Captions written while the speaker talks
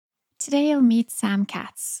Today you'll meet Sam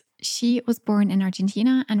Katz. She was born in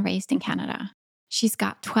Argentina and raised in Canada. She's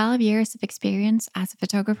got 12 years of experience as a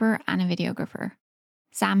photographer and a videographer.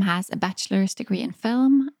 Sam has a bachelor's degree in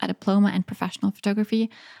film, a diploma in professional photography,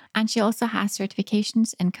 and she also has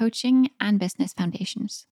certifications in coaching and business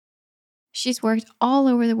foundations. She's worked all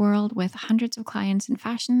over the world with hundreds of clients in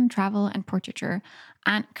fashion, travel, and portraiture,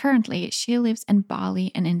 and currently she lives in Bali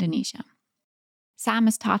in Indonesia. Sam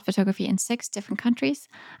has taught photography in 6 different countries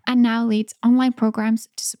and now leads online programs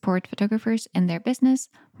to support photographers in their business,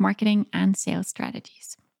 marketing, and sales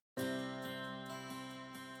strategies.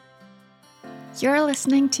 You're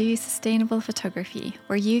listening to Sustainable Photography,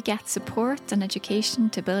 where you get support and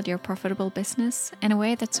education to build your profitable business in a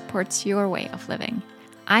way that supports your way of living.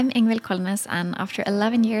 I'm Ingvild Kolnes, and after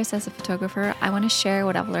 11 years as a photographer, I want to share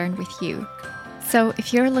what I've learned with you. So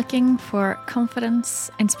if you're looking for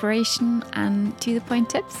confidence, inspiration, and to-the-point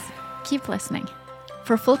tips, keep listening.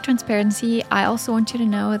 For full transparency, I also want you to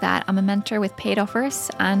know that I'm a mentor with paid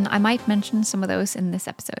offers, and I might mention some of those in this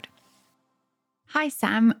episode. Hi,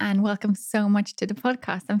 Sam, and welcome so much to the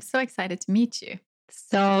podcast. I'm so excited to meet you.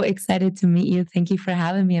 So excited to meet you. Thank you for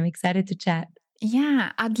having me. I'm excited to chat.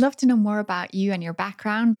 Yeah, I'd love to know more about you and your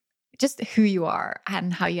background, just who you are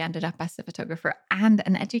and how you ended up as a photographer and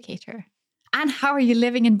an educator. And how are you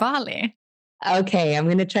living in Bali? Okay, I'm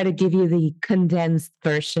going to try to give you the condensed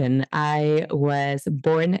version. I was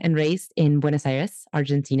born and raised in Buenos Aires,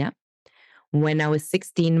 Argentina. When I was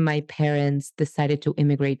 16, my parents decided to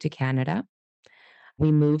immigrate to Canada.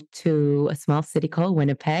 We moved to a small city called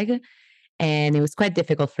Winnipeg, and it was quite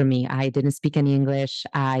difficult for me. I didn't speak any English.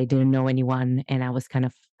 I didn't know anyone, and I was kind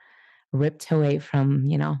of ripped away from,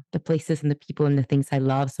 the places and the people and the things I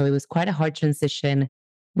love. So it was quite a hard transition,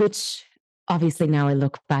 which obviously now I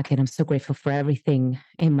look back and I'm so grateful for everything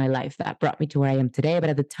in my life that brought me to where I am today. But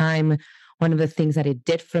at the time, one of the things that it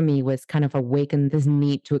did for me was kind of awaken this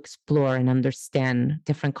need to explore and understand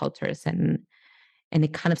different cultures. And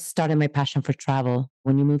it kind of started my passion for travel.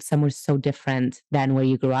 When you move somewhere so different than where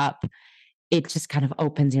you grew up, it just kind of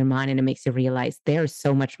opens your mind and it makes you realize there's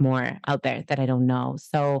so much more out there that I don't know.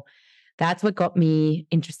 So that's what got me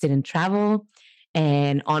interested in travel.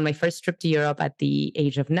 And on my first trip to Europe at the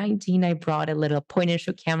age of 19, I brought a little point and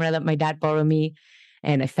shoot camera that my dad borrowed me.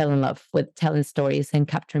 And I fell in love with telling stories and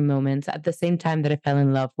capturing moments at the same time that I fell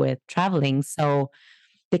in love with traveling. So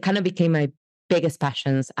they kind of became my biggest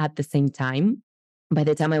passions at the same time. By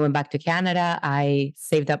the time I went back to Canada, I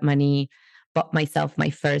saved up money, bought myself my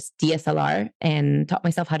first DSLR, and taught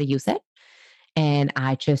myself how to use it. And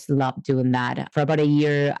I just loved doing that. For about a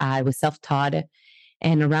year, I was self taught.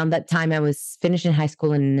 And around that time, I was finishing high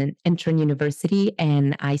school and entering university,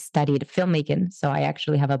 and I studied filmmaking. So I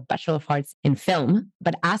actually have a Bachelor of Arts in film.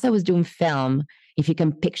 But as I was doing film, if you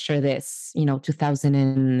can picture this,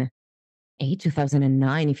 2008,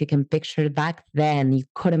 2009, if you can picture back then, you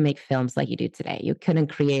couldn't make films like you do today. You couldn't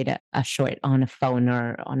create a short on a phone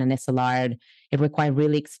or on an SLR. It required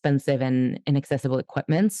really expensive and inaccessible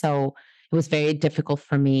equipment. So it was very difficult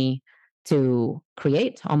for me to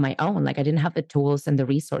create on my own. Like I didn't have the tools and the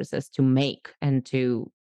resources to make and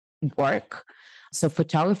to work. So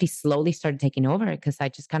photography slowly started taking over because I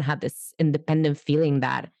just kind of had this independent feeling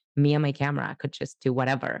that me and my camera could just do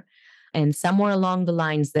whatever. And somewhere along the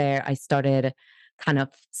lines there, I started kind of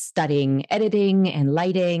studying editing and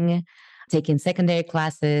lighting, taking secondary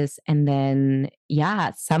classes. And then,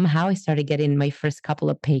 somehow I started getting my first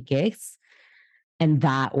couple of paid gigs. And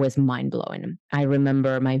that was mind blowing. I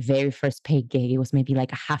remember my very first paid gig, it was maybe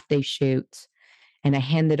like a half day shoot. And I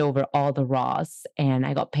handed over all the raws and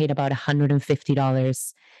I got paid about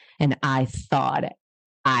 $150. And I thought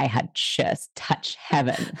I had just touched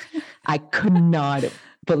heaven. I could not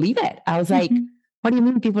believe it. I was like, what do you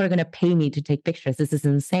mean people are going to pay me to take pictures? This is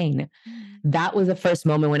insane. That was the first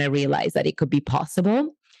moment when I realized that it could be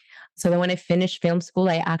possible. So then when I finished film school,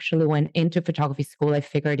 I actually went into photography school. I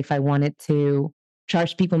figured if I wanted to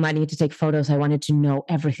charge people money to take photos, I wanted to know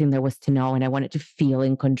everything there was to know and I wanted to feel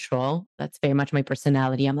in control. That's very much my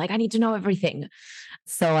personality. I'm like, I need to know everything.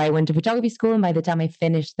 So I went to photography school. And by the time I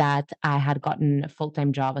finished that, I had gotten a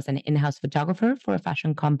full-time job as an in-house photographer for a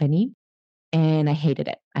fashion company. And I hated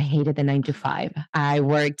it. I hated the 9 to 5. I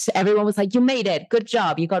worked, everyone was like, you made it. Good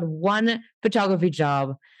job. You got one photography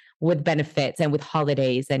job with benefits and with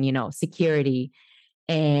holidays and, security.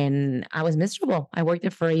 And I was miserable. I worked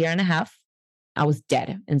there for a year and a half. I was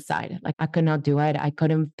dead inside. Like I could not do it. I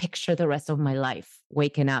couldn't picture the rest of my life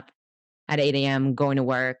waking up at 8 a.m., going to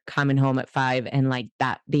work, coming home at 5, and like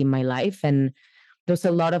that being my life. And there's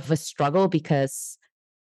a lot of a struggle because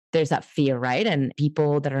there's that fear, right? And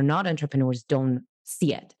people that are not entrepreneurs don't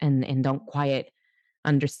see it and don't quite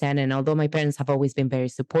understand. And although my parents have always been very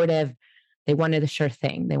supportive, they wanted a sure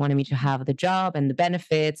thing. They wanted me to have the job and the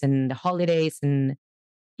benefits and the holidays. And,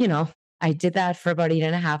 you know, I did that for about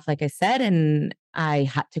 8.5, like I said, and I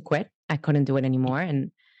had to quit. I couldn't do it anymore.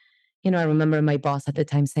 And, I remember my boss at the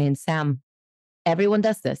time saying, Sam, everyone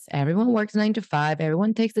does this. Everyone works 9 to 5.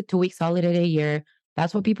 Everyone takes a 2 weeks holiday a year.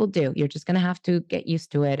 That's what people do. You're just going to have to get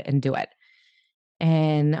used to it and do it.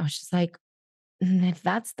 And I was just like, if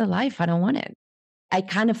that's the life, I don't want it. I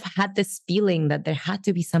kind of had this feeling that there had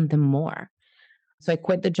to be something more. So I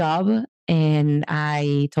quit the job and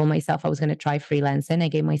I told myself I was going to try freelancing. I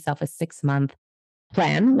gave myself a 6-month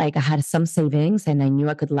plan. Like I had some savings and I knew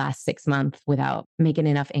I could last 6 months without making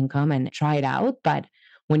enough income and try it out. But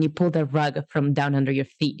when you pull the rug from down under your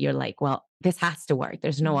feet, you're like, well, this has to work.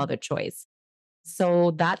 There's no other choice.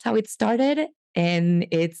 So that's how it started. And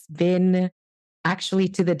it's been actually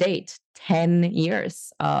to the date 10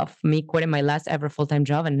 years of me quitting my last ever full time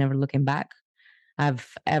job and never looking back.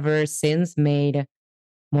 I've ever since made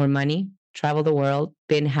more money, traveled the world,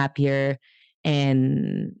 been happier,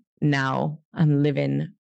 and now I'm living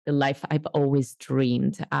the life I've always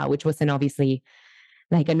dreamed, which wasn't obviously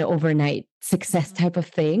like an overnight success type of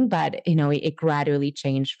thing, but it gradually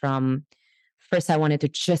changed from first I wanted to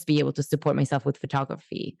just be able to support myself with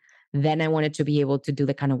photography. Then I wanted to be able to do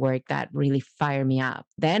the kind of work that really fired me up.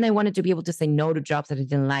 Then I wanted to be able to say no to jobs that I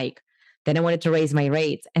didn't like. Then I wanted to raise my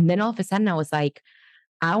rates. And then all of a sudden I was like,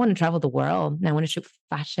 I want to travel the world and I want to shoot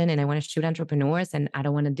fashion and I want to shoot entrepreneurs and I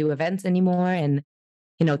don't want to do events anymore. And,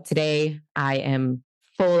 today I am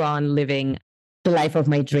full on living the life of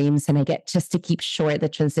my dreams. And I get just to keep short the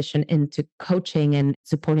transition into coaching and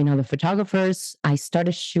supporting other photographers. I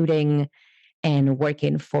started shooting and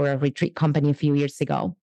working for a retreat company a few years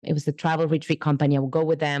ago. It was a travel retreat company. I would go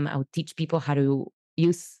with them. I would teach people how to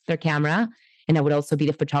use their camera. And I would also be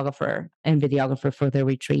the photographer and videographer for the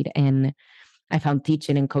retreat. And I found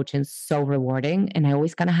teaching and coaching so rewarding. And I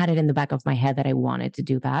always kind of had it in the back of my head that I wanted to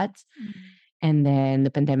do that. And then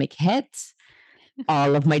the pandemic hit.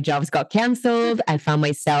 All of my jobs got canceled. I found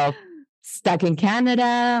myself stuck in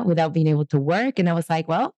Canada without being able to work. And I was like,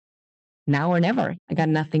 well, now or never. I got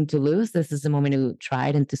nothing to lose. This is the moment to try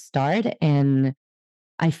it and to start. And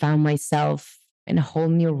I found myself in a whole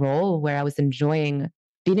new role where I was enjoying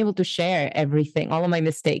being able to share everything, all of my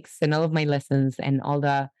mistakes and all of my lessons and all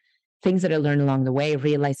the things that I learned along the way,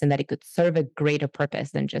 realizing that it could serve a greater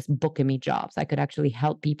purpose than just booking me jobs. I could actually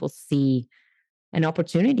help people see an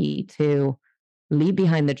opportunity to leave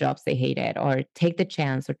behind the jobs they hated or take the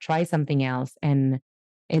chance or try something else. And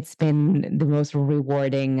it's been the most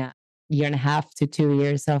rewarding year and a half to 2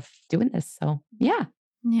 years of doing this. So, yeah.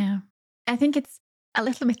 Yeah. I think it's a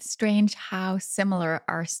little bit strange how similar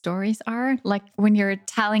our stories are. Like when you're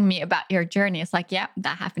telling me about your journey, it's like, yeah,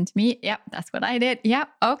 that happened to me. Yep, that's what I did. Yep.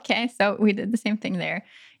 Okay. So we did the same thing there.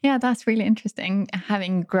 Yeah, that's really interesting.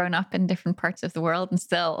 Having grown up in different parts of the world and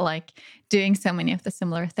still like doing so many of the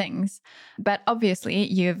similar things. But obviously,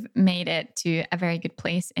 you've made it to a very good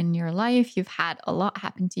place in your life. You've had a lot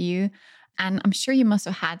happen to you. And I'm sure you must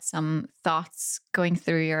have had some thoughts going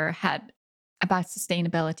through your head about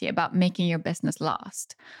sustainability, about making your business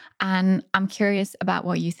last. And I'm curious about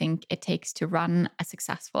what you think it takes to run a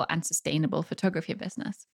successful and sustainable photography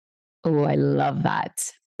business. Oh, I love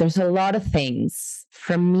that. There's a lot of things.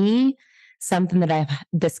 For me, something that I've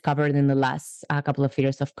discovered in the last couple of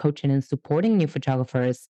years of coaching and supporting new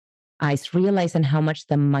photographers, I realizing how much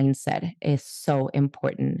the mindset is so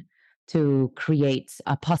important to create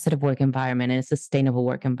a positive work environment and a sustainable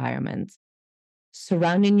work environment.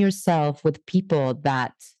 Surrounding yourself with people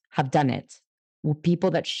that have done it, with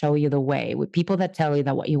people that show you the way, with people that tell you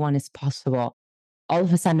that what you want is possible, all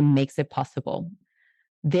of a sudden makes it possible.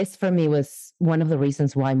 This for me was one of the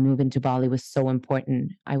reasons why moving to Bali was so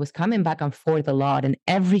important. I was coming back and forth a lot, and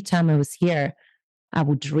every time I was here, I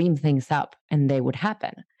would dream things up and they would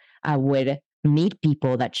happen. I would meet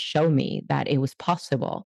people that show me that it was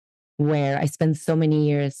possible. Where I spent so many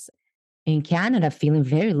years in Canada feeling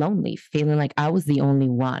very lonely, feeling like I was the only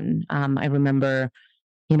one. I remember,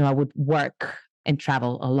 I would work and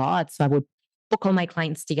travel a lot. So I would book all my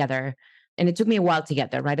clients together. And it took me a while to get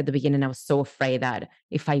there. Right at the beginning, I was so afraid that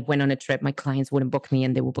if I went on a trip, my clients wouldn't book me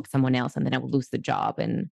and they would book someone else and then I would lose the job.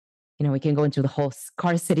 And, we can go into the whole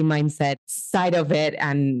scarcity mindset side of it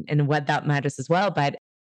and what that matters as well. But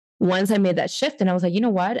once I made that shift and I was like, you know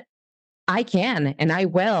what? I can and I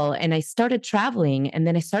will. And I started traveling and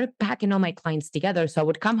then I started packing all my clients together. So I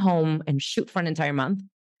would come home and shoot for an entire month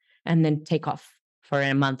and then take off for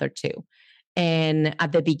a month or two. And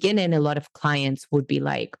at the beginning, a lot of clients would be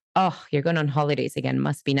like, oh, you're going on holidays again.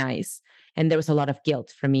 Must be nice. And there was a lot of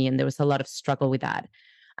guilt for me and there was a lot of struggle with that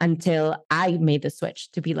until I made the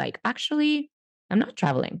switch to be like, actually, I'm not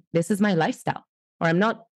traveling. This is my lifestyle. Or I'm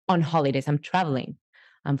not on holidays, I'm traveling.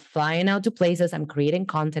 I'm flying out to places, I'm creating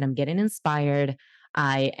content, I'm getting inspired.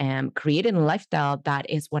 I am creating a lifestyle that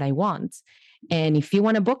is what I want. And if you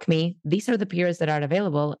want to book me, these are the periods that are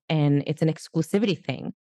available. And it's an exclusivity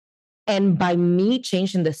thing. And by me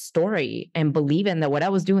changing the story and believing that what I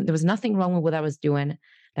was doing, there was nothing wrong with what I was doing,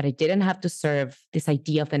 that I didn't have to serve this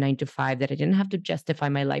idea of the 9 to 5, that I didn't have to justify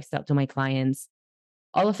my lifestyle to my clients.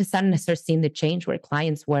 All of a sudden, I started seeing the change where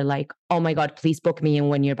clients were like, oh my God, please book me in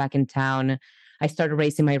when you're back in town. I started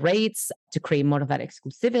raising my rates to create more of that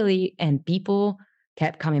exclusivity, and people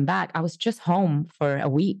kept coming back. I was just home for a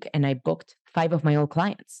week and I booked 5 of my old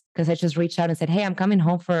clients because I just reached out and said, hey, I'm coming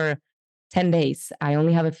home for 10 days. I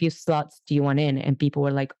only have a few slots. Do you want in? And people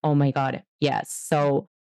were like, oh my God, yes. So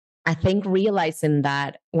I think realizing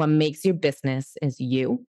that what makes your business is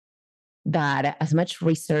you, that as much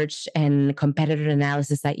research and competitor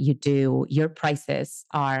analysis that you do, your prices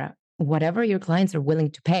are whatever your clients are willing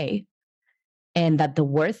to pay. And that the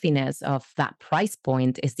worthiness of that price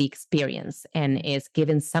point is the experience and is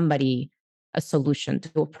giving somebody a solution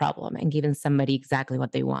to a problem and giving somebody exactly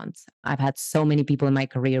what they want. I've had so many people in my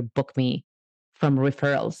career book me from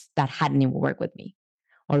referrals that hadn't even worked with me,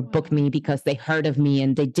 or book Wow. me because they heard of me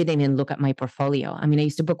and they didn't even look at my portfolio. I mean, I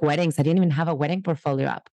used to book weddings. I didn't even have a wedding portfolio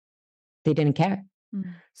up. They didn't care.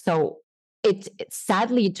 Mm. So it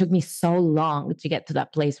sadly, it took me so long to get to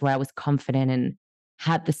that place where I was confident and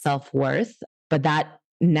had the self-worth. But that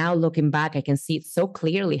now looking back, I can see it so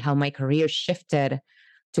clearly how my career shifted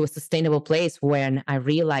to a sustainable place when I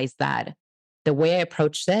realized that the way I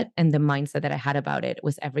approached it and the mindset that I had about it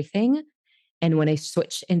was everything. And when I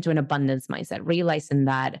switched into an abundance mindset, realizing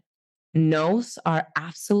that no's are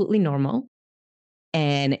absolutely normal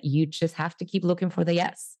and you just have to keep looking for the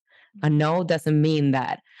yes. A no doesn't mean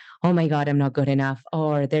that, oh my God, I'm not good enough,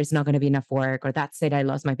 or there's not going to be enough work, or that's it, I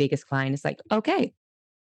lost my biggest client. It's like, okay,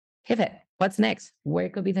 pivot. What's next? Where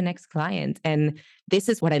could be the next client? And this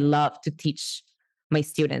is what I love to teach my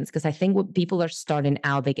students, because I think when people are starting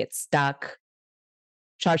out, they get stuck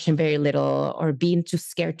charging very little or being too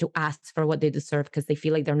scared to ask for what they deserve because they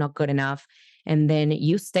feel like they're not good enough. And then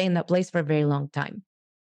you stay in that place for a very long time.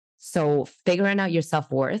 So figuring out your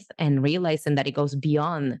self-worth and realizing that it goes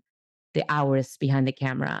beyond the hours behind the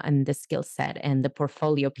camera and the skill set and the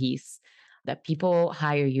portfolio piece, that people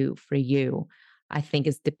hire you for you, I think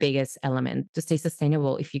is the biggest element to stay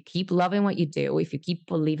sustainable. If you keep loving what you do, if you keep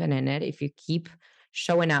believing in it, if you keep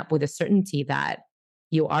showing up with a certainty that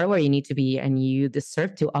you are where you need to be and you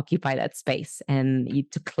deserve to occupy that space and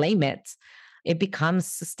to claim it, it becomes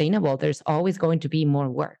sustainable. There's always going to be more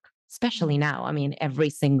work, especially now. I mean, every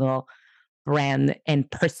single brand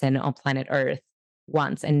and person on planet Earth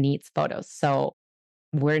wants and needs photos. So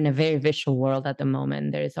we're in a very visual world at the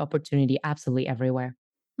moment. There's opportunity absolutely everywhere.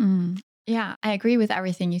 Mm. Yeah, I agree with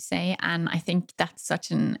everything you say. And I think that's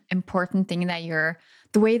such an important thing that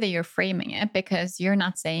the way that you're framing it, because you're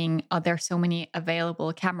not saying, oh, there's so many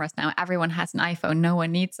available cameras now. Everyone has an iPhone. No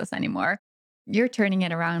one needs us anymore. You're turning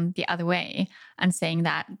it around the other way and saying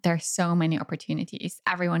that there's so many opportunities.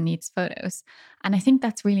 Everyone needs photos. And I think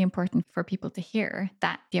that's really important for people to hear,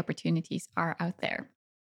 that the opportunities are out there.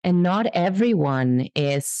 And not everyone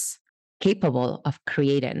is capable of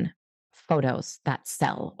creating photos that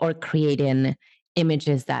sell or creating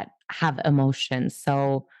images that have emotion.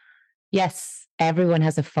 So, yes, everyone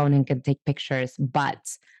has a phone and can take pictures,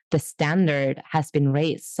 but the standard has been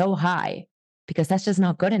raised so high because that's just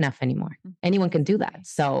not good enough anymore. Anyone can do that.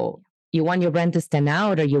 So, you want your brand to stand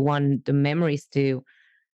out or you want the memories to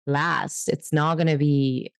last. It's not going to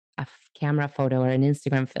be a camera photo or an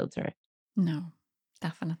Instagram filter. No,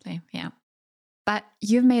 definitely. Yeah. But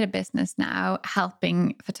you've made a business now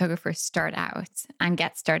helping photographers start out and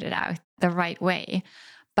get started out the right way.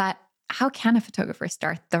 But how can a photographer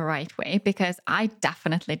start the right way? Because I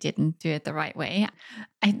definitely didn't do it the right way.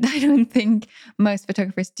 I don't think most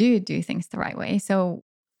photographers do things the right way. So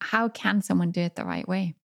how can someone do it the right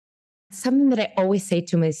way? Something that I always say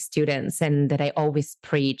to my students and that I always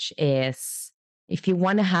preach is, if you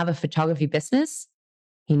want to have a photography business,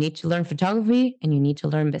 you need to learn photography and you need to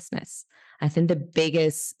learn business. I think the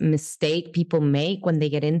biggest mistake people make when they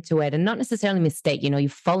get into it, and not necessarily mistake, you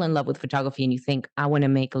fall in love with photography and you think, I want to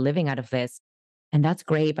make a living out of this. And that's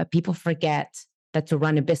great. But people forget that to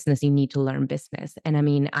run a business, you need to learn business. And I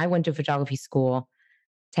mean, I went to photography school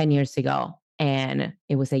 10 years ago. And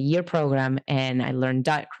it was a year program. And I learned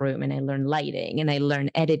darkroom and I learned lighting and I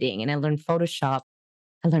learned editing and I learned Photoshop.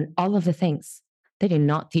 I learned all of the things. They did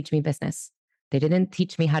not teach me business. They didn't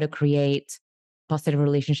teach me how to create positive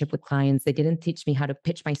relationship with clients. They didn't teach me how to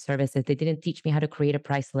pitch my services. They didn't teach me how to create a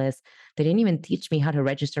price list. They didn't even teach me how to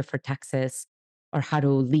register for taxes or how to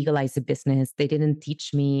legalize a business. They didn't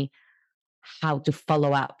teach me how to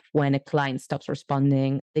follow up when a client stops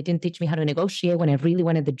responding. They didn't teach me how to negotiate when I really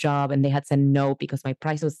wanted the job and they had said no because my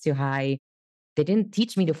price was too high. They didn't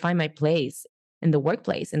teach me to find my place in the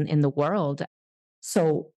workplace and in the world.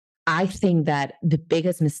 So I think that the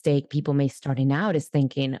biggest mistake people make starting out is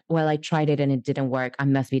thinking, well, I tried it and it didn't work. I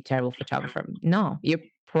must be a terrible photographer. No, you're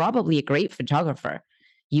probably a great photographer.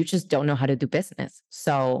 You just don't know how to do business.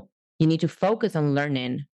 So you need to focus on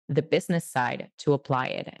learning the business side to apply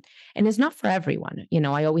it. And it's not for everyone.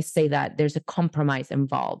 I always say that there's a compromise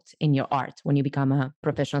involved in your art when you become a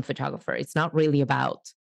professional photographer. It's not really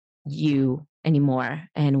about you anymore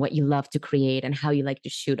and what you love to create and how you like to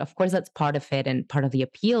shoot. Of course, that's part of it and part of the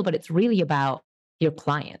appeal, but it's really about your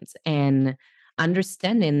clients and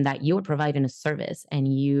understanding that you are providing a service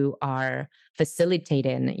and you are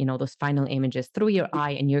facilitating, those final images through your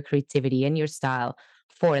eye and your creativity and your style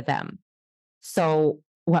for them. So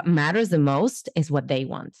what matters the most is what they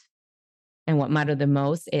want. And what matters the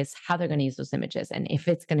most is how they're going to use those images and if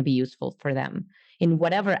it's going to be useful for them in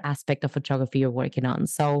whatever aspect of photography you're working on.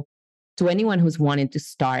 So, to anyone who's wanting to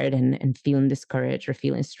start and feeling discouraged or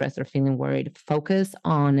feeling stressed or feeling worried, focus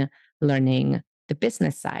on learning the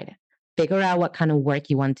business side. Figure out what kind of work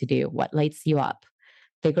you want to do, what lights you up.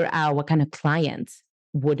 Figure out what kind of clients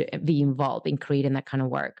would be involved in creating that kind of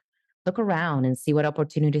work. Look around and see what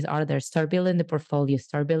opportunities are there. Start building the portfolio,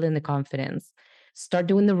 start building the confidence, start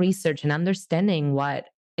doing the research and understanding what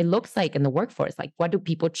it looks like in the workforce. Like, what do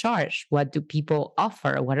people charge? What do people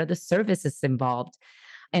offer? What are the services involved?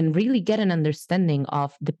 And really get an understanding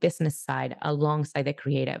of the business side alongside the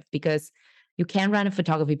creative, because you can't run a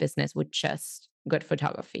photography business with just good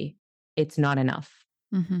photography. It's not enough.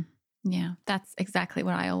 Mm-hmm. Yeah, that's exactly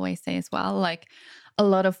what I always say as well. Like, a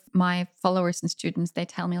lot of my followers and students, they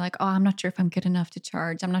tell me like, oh, I'm not sure if I'm good enough to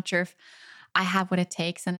charge. I'm not sure if I have what it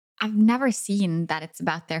takes. And I've never seen that it's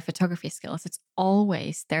about their photography skills. It's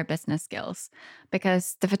always their business skills,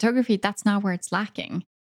 because the photography, that's not where it's lacking.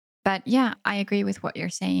 But yeah, I agree with what you're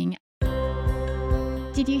saying.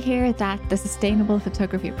 Did you hear that the Sustainable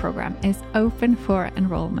Photography Program is open for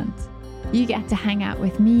enrollment? You get to hang out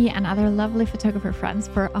with me and other lovely photographer friends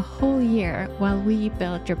for a whole year while we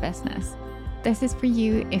build your business. This is for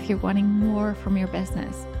you if you're wanting more from your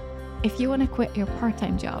business. If you want to quit your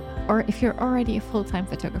part-time job, or if you're already a full-time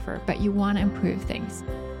photographer but you want to improve things,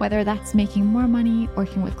 whether that's making more money,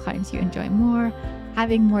 working with clients you enjoy more,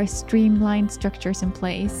 having more streamlined structures in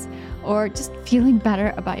place, or just feeling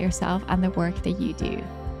better about yourself and the work that you do.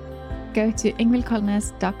 Go to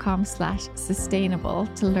ingvildkolnes.com/sustainable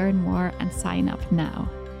to learn more and sign up now.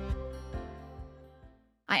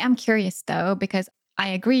 I am curious though, because I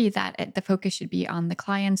agree that the focus should be on the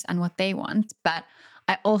clients and what they want, but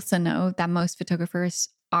I also know that most photographers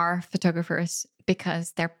are photographers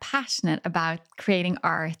because they're passionate about creating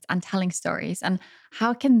art and telling stories. And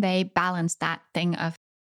how can they balance that thing of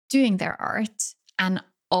doing their art and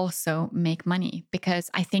also make money? Because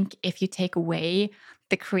I think if you take away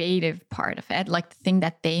the creative part of it, like the thing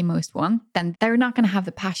that they most want, then they're not going to have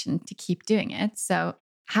the passion to keep doing it. So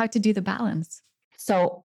how to do the balance?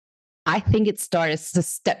 So I think it starts a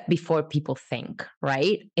step before people think,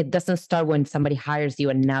 right? It doesn't start when somebody hires you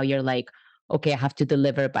and now you're like, okay, I have to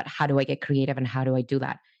deliver, but how do I get creative and how do I do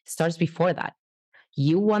that? It starts before that.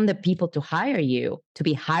 You want the people to hire you to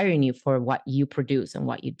be hiring you for what you produce and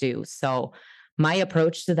what you do. So my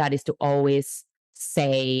approach to that is to always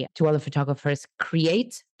say to all the photographers,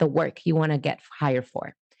 create the work you want to get hired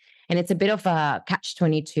for. And it's a bit of a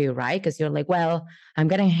catch-22, right? Because you're like, well, I'm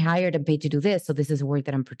getting hired and paid to do this. So this is work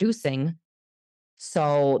that I'm producing.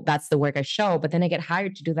 So that's the work I show. But then I get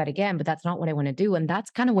hired to do that again, but that's not what I want to do. And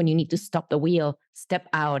that's kind of when you need to stop the wheel, step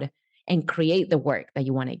out and create the work that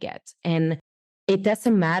you want to get. And it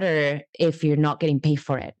doesn't matter if you're not getting paid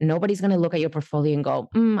for it. Nobody's going to look at your portfolio and go,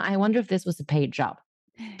 I wonder if this was a paid job.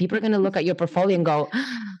 People are going to look at your portfolio and go,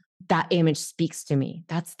 that image speaks to me.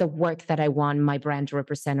 That's the work that I want my brand to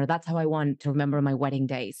represent, or that's how I want to remember my wedding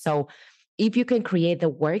day. So if you can create the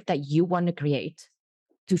work that you want to create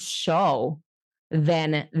to show,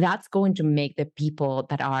 then that's going to make the people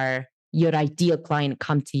that are your ideal client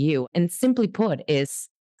come to you. And simply put is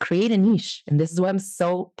create a niche. And this is why I'm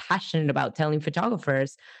so passionate about telling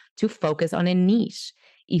photographers to focus on a niche.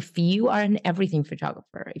 If you are an everything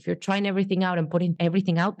photographer, if you're trying everything out and putting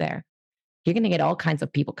everything out there, you're going to get all kinds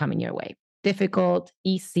of people coming your way. Difficult,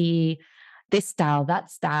 easy, this style, that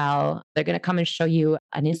style. They're going to come and show you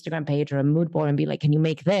an Instagram page or a mood board and be like, can you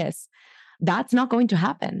make this? That's not going to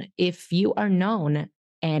happen if you are known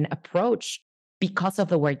and approached because of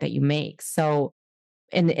the work that you make. So,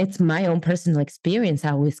 and it's my own personal experience.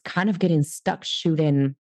 I was kind of getting stuck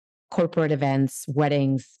shooting corporate events,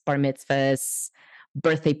 weddings, bar mitzvahs,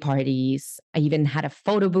 birthday parties. I even had a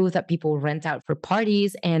photo booth that people rent out for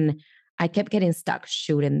parties. And I kept getting stuck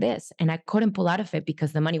shooting this. And I couldn't pull out of it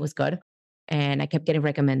because the money was good. And I kept getting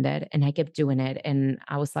recommended and I kept doing it. And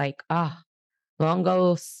I was like, long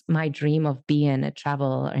goes my dream of being a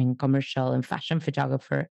travel and commercial and fashion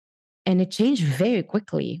photographer. And it changed very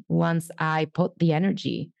quickly once I put the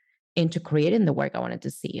energy into creating the work I wanted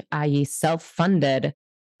to see. I self funded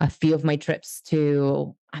a few of my trips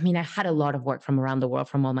to, I mean, I had a lot of work from around the world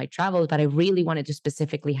from all my travels, but I really wanted to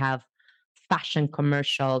specifically have fashion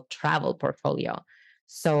commercial travel portfolio.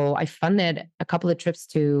 So I funded a couple of trips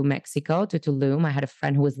to Mexico, to Tulum. I had a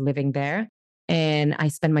friend who was living there, and I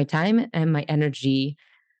spent my time and my energy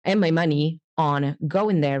and my money on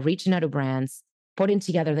going there, reaching out to brands, putting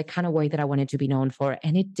together the kind of work that I wanted to be known for.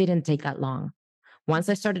 And it didn't take that long. Once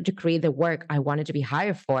I started to create the work I wanted to be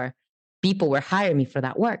hired for, people were hiring me for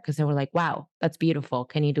that work because they were like, wow, that's beautiful.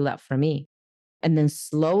 Can you do that for me? And then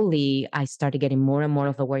slowly I started getting more and more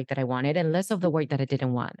of the work that I wanted and less of the work that I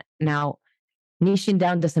didn't want. Now, niching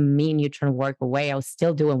down doesn't mean you turn work away. I was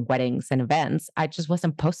still doing weddings and events. I just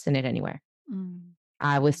wasn't posting it anywhere. Mm.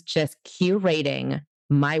 I was just curating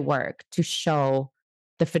my work to show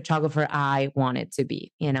the photographer I wanted to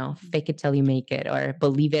be, fake it till you make it or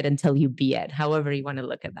believe it until you be it, however you want to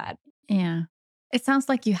look at that. Yeah. It sounds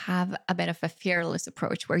like you have a bit of a fearless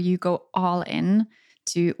approach where you go all in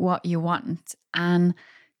to what you want. And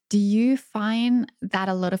do you find that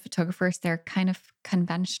a lot of photographers, they're kind of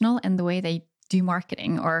conventional in the way they do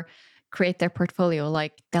marketing or create their portfolio?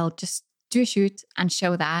 Like they'll just do a shoot and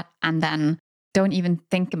show that and then don't even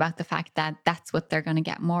think about the fact that that's what they're going to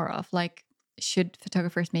get more of. Like, should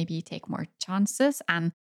photographers maybe take more chances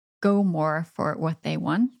and go more for what they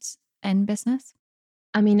want in business?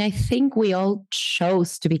 I mean, I think we all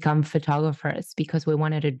chose to become photographers because we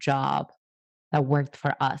wanted a job that worked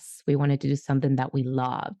for us. We wanted to do something that we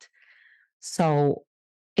loved. So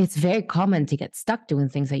it's very common to get stuck doing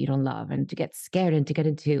things that you don't love and to get scared and to get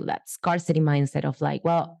into that scarcity mindset of like,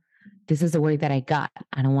 well, this is the work that I got.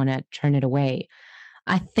 I don't want to turn it away.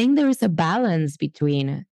 I think there is a balance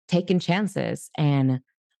between taking chances and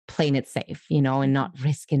playing it safe, and not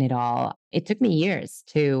risking it all. It took me years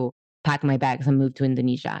to pack my bags and move to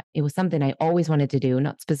Indonesia. It was something I always wanted to do,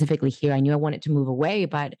 not specifically here. I knew I wanted to move away,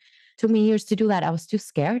 but it took me years to do that. I was too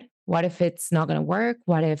scared. What if it's not going to work?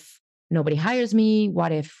 What if nobody hires me?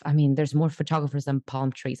 What if, I mean, there's more photographers than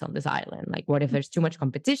palm trees on this island? Like, what if there's too much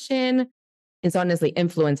competition? It's honestly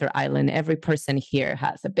influencer island. Every person here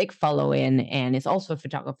has a big following and is also a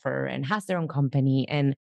photographer and has their own company.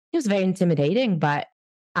 And it was very intimidating, but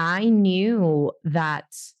I knew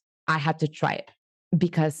that I had to try it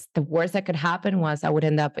because the worst that could happen was I would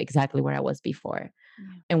end up exactly where I was before. Yeah.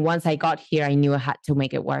 And once I got here, I knew I had to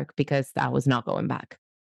make it work because I was not going back.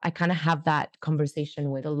 I kind of have that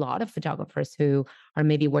conversation with a lot of photographers who are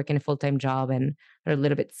maybe working a full time job and they're a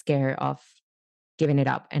little bit scared of giving it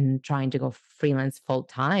up and trying to go freelance full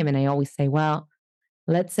time. And I always say, well,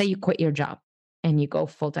 let's say you quit your job and you go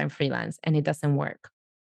full time freelance and it doesn't work.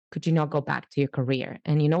 Could you not go back to your career?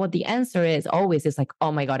 And you know what the answer is always is like,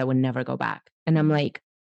 oh my God, I would never go back. And I'm like,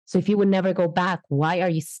 so if you would never go back, why are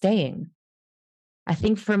you staying? I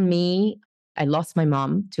think for me, I lost my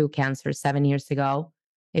mom to cancer 7 years ago.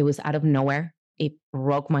 It was out of nowhere. It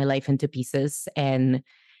broke my life into pieces. And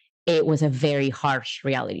it was a very harsh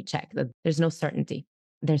reality check that there's no certainty.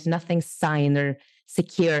 There's nothing signed or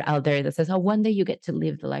secure out there that says, oh, one day you get to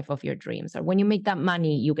live the life of your dreams. Or when you make that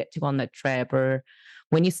money, you get to go on that trip. Or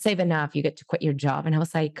when you save enough, you get to quit your job. And I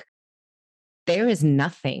was like, there is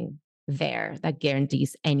nothing there that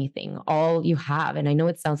guarantees anything. All you have, and I know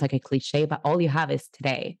it sounds like a cliche, but all you have is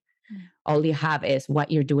today. All you have is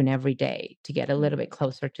what you're doing every day to get a little bit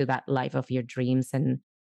closer to that life of your dreams. And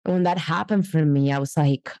when that happened for me, I was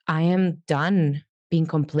like, I am done being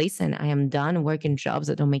complacent. I am done working jobs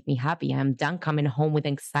that don't make me happy. I am done coming home with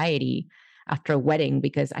anxiety after a wedding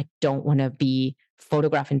because I don't want to be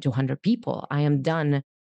photographing 200 people. I am done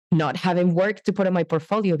not having work to put in my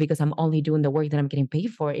portfolio because I'm only doing the work that I'm getting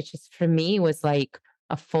paid for. It just, for me, was like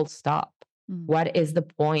a full stop. What is the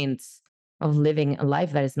point of living a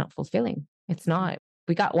life that is not fulfilling? It's not.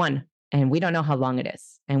 We got one and we don't know how long it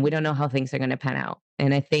is and we don't know how things are going to pan out.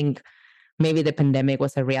 And I think maybe the pandemic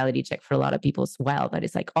was a reality check for a lot of people as well. That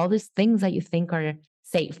it's like all these things that you think are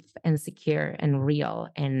safe and secure and real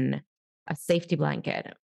and a safety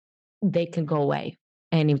blanket, they can go away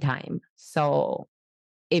anytime. So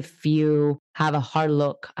if you have a hard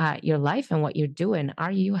look at your life and what you're doing,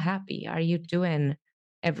 are you happy? Are you doing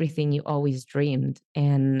everything you always dreamed?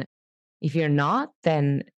 And if you're not,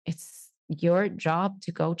 then it's your job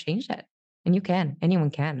to go change it. And you can, anyone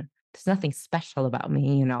can. There's nothing special about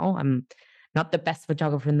me, you know? I'm not the best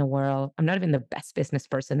photographer in the world. I'm not even the best business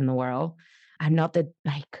person in the world. I'm not the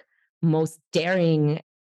most daring.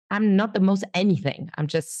 I'm not the most anything. I'm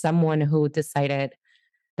just someone who decided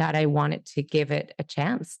that I wanted to give it a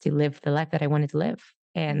chance to live the life that I wanted to live.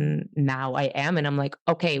 And now I am. And I'm like,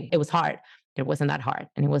 okay, it was hard. It wasn't that hard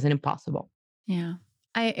and it wasn't impossible. Yeah,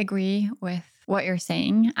 I agree with what you're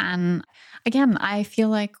saying. And again, I feel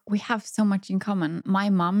like we have so much in common. My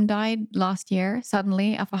mom died last year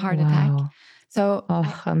suddenly of a heart attack. Wow. So,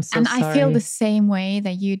 Oh, I'm so and I feel the sorry. same way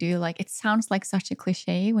that you do. Like, it sounds like such a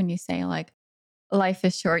cliche when you say, like, life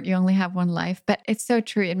is short, you only have one life, but it's so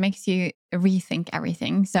true. It makes you rethink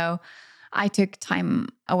everything. So, I took time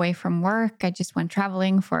away from work. I just went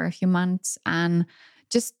traveling for a few months and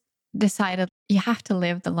just decided you have to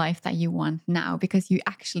live the life that you want now, because you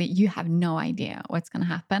have no idea what's going to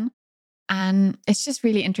happen. And it's just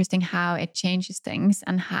really interesting how it changes things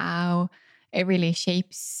and how it really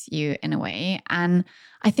shapes you in a way. And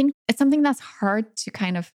I think it's something that's hard to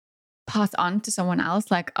kind of pass on to someone else,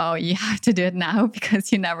 like, oh, you have to do it now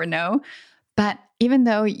because you never know. But even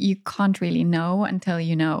though you can't really know until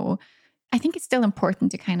you know, I think it's still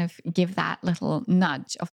important to kind of give that little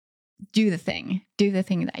nudge of do the thing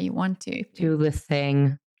that you want to. Do the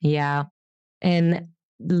thing. Yeah. And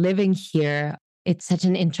living here, it's such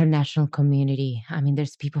an international community. I mean,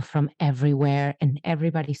 there's people from everywhere and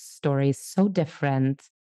everybody's story is so different.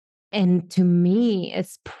 And to me,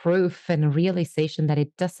 it's proof and a realization that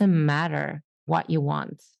it doesn't matter what you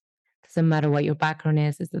want. It doesn't matter what your background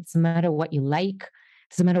is. It doesn't matter what you like. It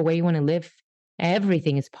doesn't matter where you want to live.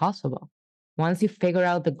 Everything is possible. Once you figure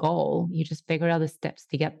out the goal, you just figure out the steps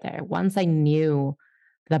to get there. Once I knew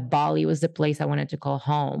that Bali was the place I wanted to call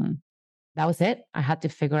home, that was it. I had to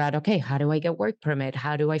figure out, okay, how do I get work permit?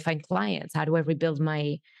 How do I find clients? How do I rebuild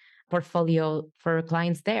my portfolio for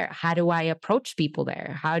clients there? How do I approach people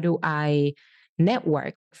there? How do I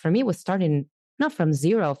network? For me, it was starting not from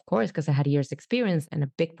zero, of course, because I had years experience and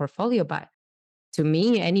a big portfolio, but to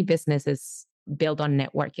me, any business is built on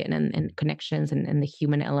networking and connections and the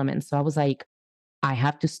human element. So I was like, I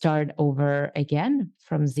have to start over again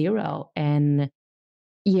from zero. And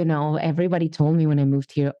everybody told me when I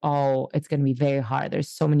moved here, oh, it's going to be very hard. There's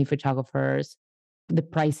so many photographers. The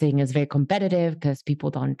pricing is very competitive because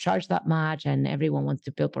people don't charge that much and everyone wants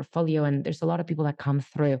to build portfolio. And there's a lot of people that come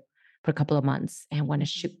through for a couple of months and want to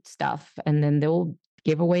shoot stuff. And then they'll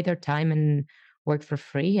give away their time and work for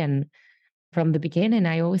free. And from the beginning,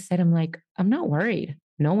 I always said, I'm like, I'm not worried.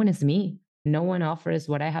 No one is me. No one offers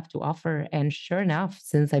what I have to offer. And sure enough,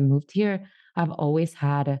 since I moved here, I've always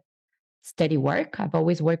had steady work. I've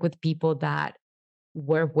always worked with people that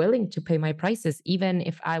were willing to pay my prices, even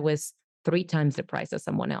if I was 3 times the price of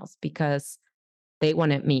someone else, because they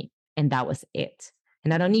wanted me and that was it.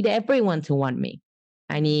 And I don't need everyone to want me.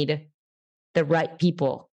 I need the right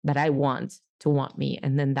people that I want to want me.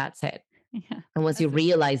 And then that's it. Yeah. And once you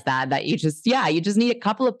realize that you just need a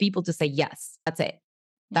couple of people to say yes. That's it.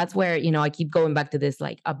 That's where, I keep going back to this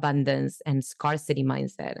like abundance and scarcity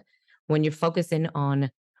mindset. When you're focusing on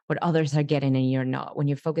what others are getting and you're not, when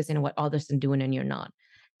you're focusing on what others are doing and you're not,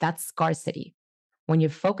 that's scarcity. When you're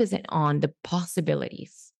focusing on the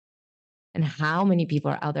possibilities and how many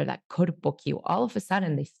people are out there that could book you, all of a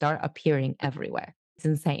sudden they start appearing everywhere. It's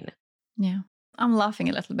insane. Yeah. I'm laughing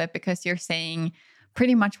a little bit because you're saying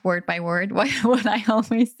pretty much word by word what I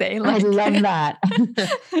always say. I love that.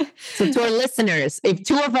 So to our listeners, if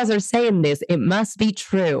 2 of us are saying this, it must be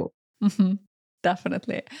true. Mm-hmm.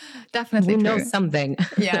 Definitely We true. know something.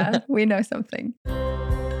 Yeah, we know something.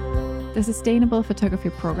 The Sustainable Photography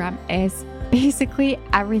Program is basically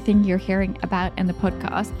everything you're hearing about in the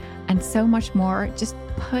podcast and so much more just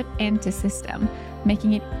put into system,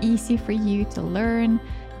 making it easy for you to learn,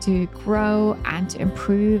 to grow and to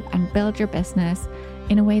improve and build your business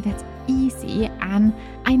in a way that's easy. And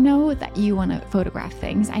I know that you want to photograph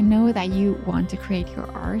things. I know that you want to create your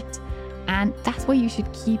art. And that's what you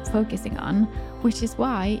should keep focusing on, which is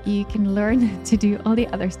why you can learn to do all the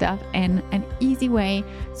other stuff in an easy way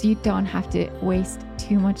so you don't have to waste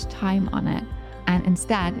too much time on it. And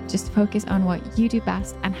instead, just focus on what you do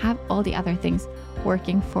best and have all the other things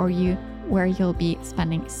working for you, where you'll be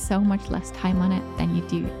spending so much less time on it than you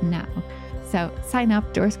do now. So sign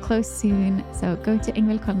up, doors close soon. So go to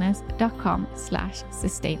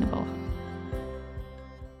ingvildkolnes.com/sustainable.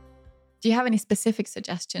 Do you have any specific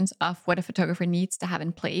suggestions of what a photographer needs to have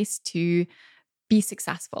in place to be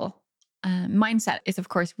successful. Mindset is, of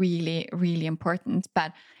course, really, really important.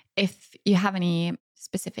 But if you have any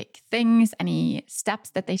specific things, any steps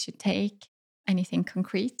that they should take, anything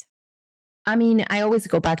concrete? I mean, I always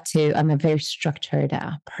go back to, I'm a very structured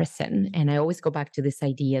person. And I always go back to this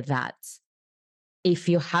idea that if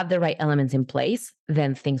you have the right elements in place,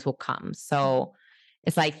 then things will come. So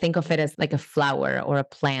it's like, think of it as like a flower or a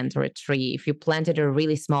plant or a tree. If you plant it in a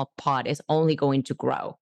really small pot, it's only going to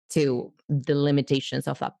grow to the limitations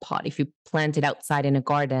of that pot. If you plant it outside in a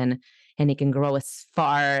garden and it can grow as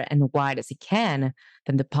far and wide as it can,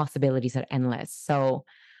 then the possibilities are endless. So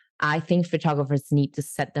I think photographers need to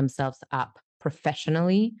set themselves up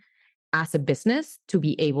professionally as a business to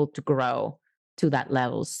be able to grow to that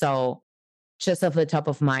level. So just off the top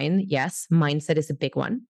of mind, yes, mindset is a big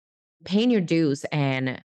one. Paying your dues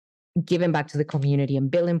and giving back to the community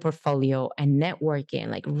and building portfolio and networking,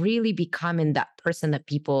 like really becoming that person that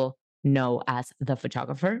people know as the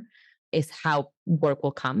photographer is how work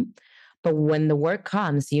will come. But when the work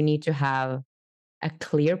comes, you need to have a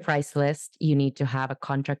clear price list. You need to have a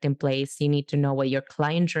contract in place. You need to know what your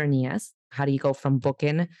client journey is. How do you go from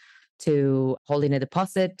booking to holding a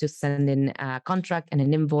deposit to sending a contract and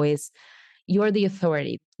an invoice? You're the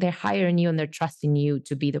authority. They're hiring you and they're trusting you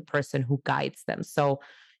to be the person who guides them. So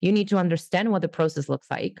you need to understand what the process looks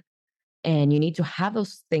like and you need to have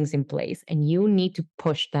those things in place and you need to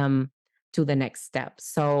push them to the next step.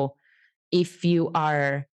 So if you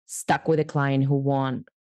are stuck with a client who won't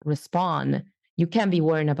respond, you can't be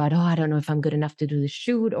worrying about, oh, I don't know if I'm good enough to do the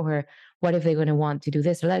shoot, or what if they're going to want to do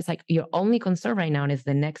this or that. It's like your only concern right now is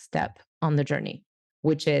the next step on the journey,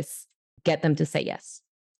 which is get them to say yes.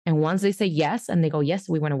 And once they say yes and they go, yes,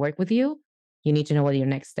 we want to work with you, you need to know what your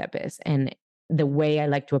next step is. And the way I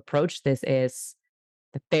like to approach this is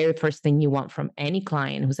the very first thing you want from any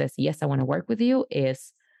client who says, yes, I want to work with you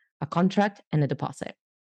is a contract and a deposit.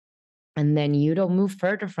 And then you don't move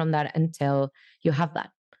further from that until you have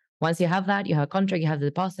that. Once you have that, you have a contract, you have the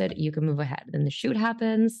deposit, you can move ahead. Then the shoot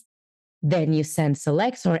happens. Then you send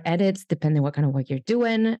selects or edits, depending what kind of work you're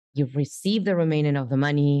doing. You receive the remaining of the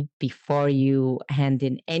money before you hand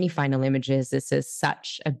in any final images. This is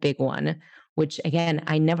such a big one, which again,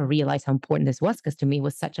 I never realized how important this was because to me it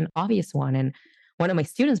was such an obvious one. And one of my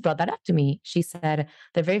students brought that up to me. She said,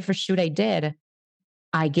 the very first shoot I did,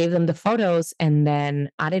 I gave them the photos and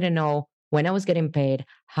then I didn't know when I was getting paid,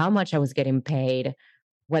 how much I was getting paid,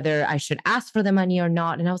 whether I should ask for the money or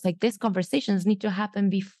not. And I was like, these conversations need to happen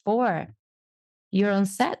before you're on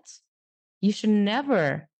set. You should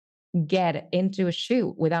never get into a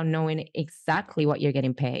shoot without knowing exactly what you're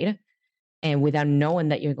getting paid and without knowing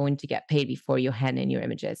that you're going to get paid before you hand in your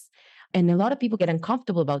images. And a lot of people get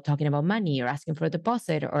uncomfortable about talking about money or asking for a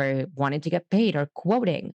deposit or wanting to get paid or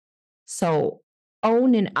quoting. So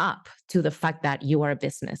owning up to the fact that you are a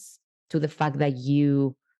business, to the fact that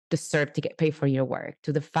you deserve to get paid for your work,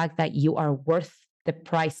 to the fact that you are worth the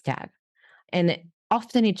price tag. And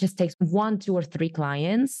often it just takes one, two, or three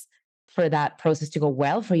clients for that process to go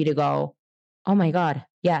well, for you to go, oh my God,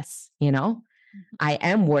 yes, I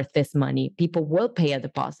am worth this money. People will pay a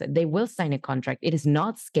deposit. They will sign a contract. It is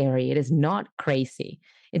not scary. It is not crazy.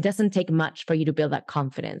 It doesn't take much for you to build that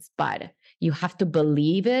confidence, but you have to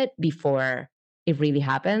believe it before it really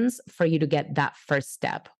happens for you to get that first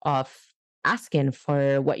step of asking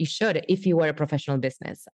for what you should if you were a professional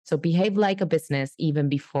business. So behave like a business even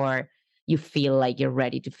before you feel like you're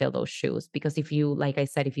ready to fill those shoes. Because if you, like I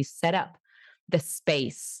said, if you set up the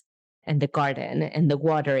space and the garden and the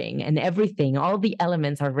watering and everything, all the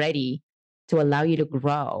elements are ready to allow you to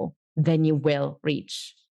grow, then you will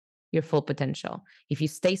reach your full potential. If you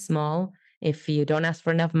stay small, if you don't ask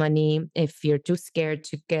for enough money, if you're too scared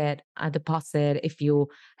to get a deposit, if you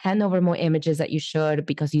hand over more images that you should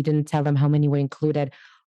because you didn't tell them how many were included,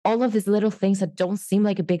 all of these little things that don't seem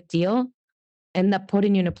like a big deal end up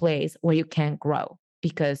putting you in a place where you can't grow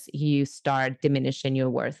because you start diminishing your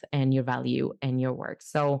worth and your value and your work.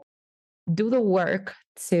 So do the work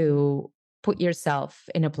to put yourself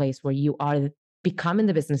in a place where you are becoming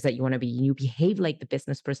the business that you want to be. You behave like the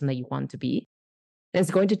business person that you want to be. And it's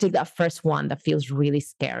going to take that first one that feels really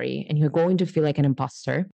scary, and you're going to feel like an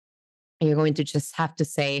imposter. And you're going to just have to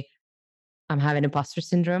say, I'm having imposter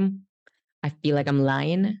syndrome. I feel like I'm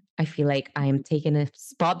lying. I feel like I am taking a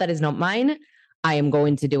spot that is not mine. I am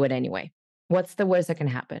going to do it anyway. What's the worst that can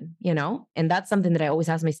happen? And that's something that I always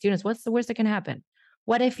ask my students. What's the worst that can happen?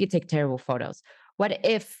 What if you take terrible photos? What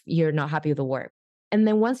if you're not happy with the work? And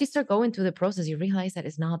then once you start going through the process, you realize that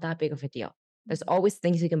it's not that big of a deal. There's always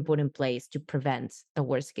things you can put in place to prevent the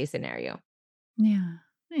worst case scenario. Yeah.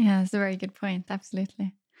 Yeah, it's a very good point.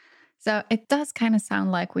 Absolutely. So it does kind of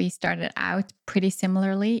sound like we started out pretty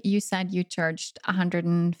similarly. You said you charged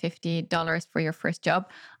 $150 for your first job.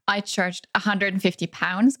 I charged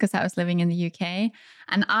 £150 because I was living in the UK.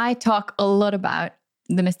 And I talk a lot about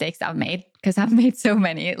the mistakes I've made because I've made so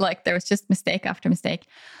many. Like there was just mistake after mistake.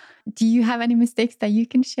 Do you have any mistakes that you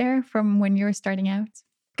can share from when you were starting out?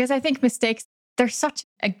 Because I think mistakes, they're such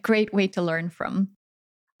a great way to learn from.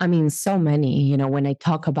 I mean, so many, when I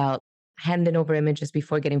talk about handing over images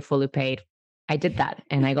before getting fully paid, I did that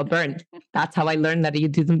and I got burned. That's how I learned that you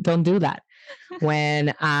don't do that.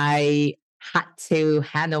 When I had to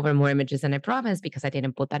hand over more images than I promised because I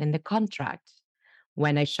didn't put that in the contract.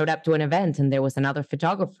 When I showed up to an event and there was another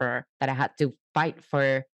photographer that I had to fight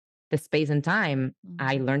for the space and time,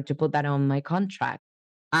 I Mm. learned to put that on my contract.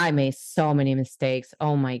 I made so many mistakes.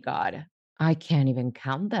 Oh my God. I can't even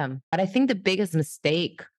count them. But I think the biggest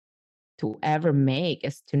mistake to ever make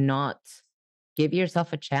is to not give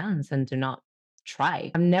yourself a chance and to not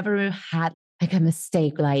try. I've never had like a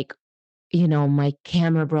mistake like, my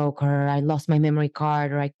camera broke or I lost my memory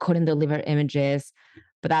card or I couldn't deliver images.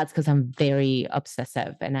 But that's because I'm very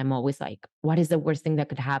obsessive and I'm always like, what is the worst thing that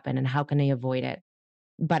could happen and how can I avoid it?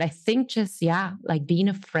 But I think just, yeah, like being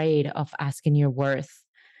afraid of asking your worth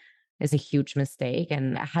is a huge mistake.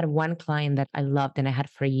 And I had one client that I loved and I had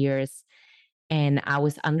for years. And I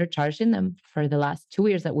was undercharging them for the last 2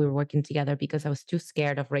 years that we were working together because I was too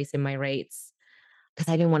scared of raising my rates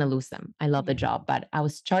because I didn't want to lose them. I love the Yeah. job, but I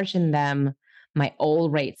was charging them my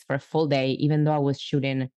old rates for a full day, even though I was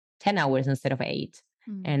shooting 10 hours instead of 8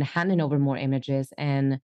 Mm. and handing over more images.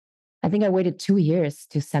 And I think I waited 2 years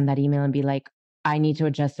to send that email and be like, I need to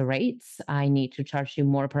adjust the rates. I need to charge you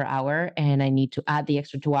more per hour and I need to add the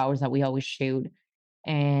extra 2 hours that we always shoot.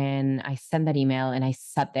 And I sent that email and I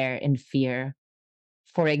sat there in fear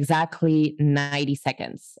for exactly 90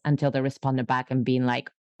 seconds until they responded back and being like,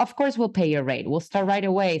 of course, we'll pay your rate. We'll start right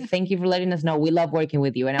away. Thank you for letting us know. We love working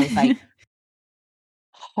with you. And I was like,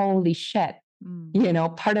 holy shit,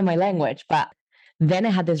 Mm. part of my language. But then I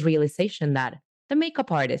had this realization that the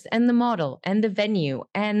makeup artist and the model and the venue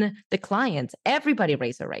and the clients, everybody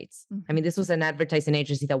raised their rates. I mean, Mhm. this was an advertising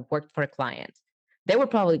agency that worked for a client. They were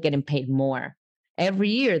probably getting paid more. Every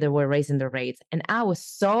year they were raising their rates. And I was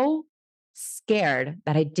so scared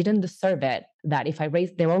that I didn't deserve it. That if I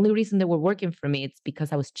raised, the only reason they were working for me, it's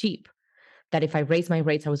because I was cheap. That if I raised my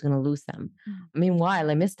rates, I was going to lose them. Mm.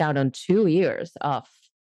 Meanwhile, I missed out on 2 years of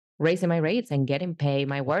raising my rates and getting paid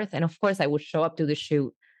my worth. And of course, I would show up to the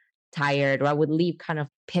shoot tired or I would leave kind of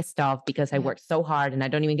pissed off because I Yeah. worked so hard and I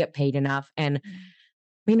don't even get paid enough. And Yeah.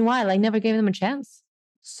 meanwhile, I never gave them a chance.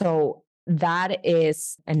 So that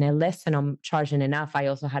is a lesson on charging enough. I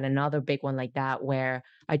also had another big one like that where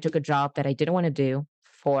I took a job that I didn't want to do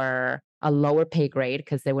for a lower pay grade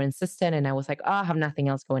because they were insistent. And I was like, oh, I have nothing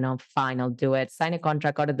else going on. Fine, I'll do it. Sign a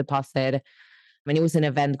contract, got a deposit. And it was an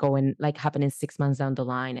event going like happening 6 months down the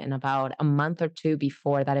line. And about a month or two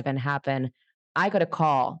before that event happened, I got a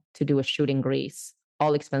call to do a shoot in Greece,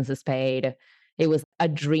 all expenses paid. It was a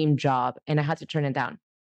dream job. And I had to turn it down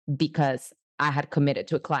because I had committed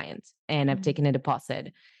to a client and I've Mm. taken a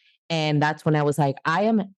deposit. And that's when I was like, I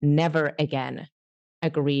am never again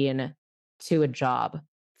agreeing to a job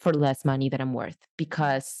for less money than I'm worth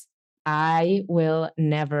because I will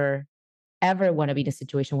never ever want to be in a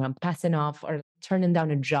situation where I'm passing off or turning down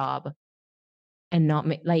a job and not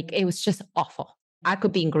like it was just awful. I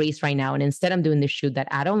could be in Greece right now and instead I'm doing this shoot that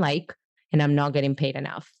I don't like and I'm not getting paid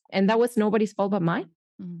enough. And that was nobody's fault but mine.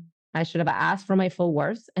 Mm. I should have asked for my full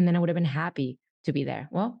worth and then I would have been happy to be there.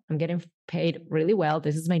 Well, I'm getting paid really well.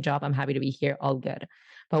 This is my job. I'm happy to be here. All good.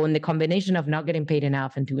 But when the combination of not getting paid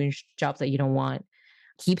enough and doing jobs that you don't want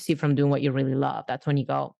keeps you from doing what you really love, that's when you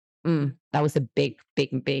go, that was a big,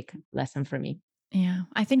 big, big lesson for me. Yeah,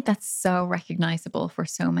 I think that's so recognizable for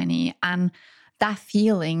so many. And that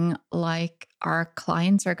feeling like our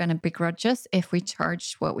clients are going to begrudge us if we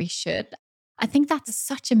charge what we should. I think that's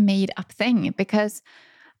such a made up thing because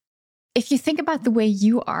if you think about the way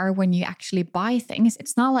you are when you actually buy things,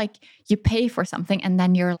 it's not like you pay for something and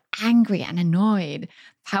then you're angry and annoyed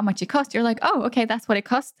how much it costs. You're like, oh, okay, that's what it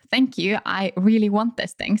costs. Thank you. I really want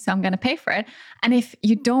this thing, so I'm going to pay for it. And if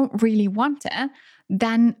you don't really want it,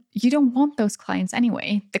 then you don't want those clients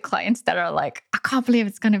anyway. The clients that are like, I can't believe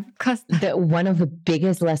it's going to cost. One of the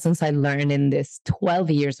biggest lessons I learned in this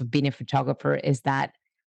 12 years of being a photographer is that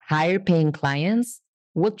higher paying clients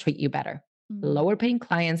will treat you better. Mm. Lower paying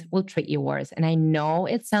clients will treat you worse. And I know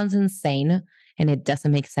it sounds insane and it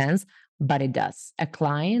doesn't make sense, but it does. A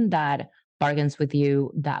client that bargains with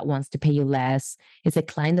you, that wants to pay you less, is a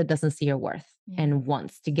client that doesn't see your worth Yeah. and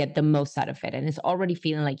wants to get the most out of it. And is already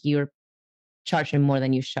feeling like you're charging more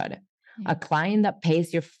than you should. Yeah. A client that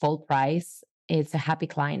pays your full price is a happy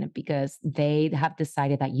client because they have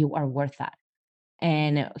decided that you are worth that.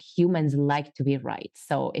 And humans like to be right.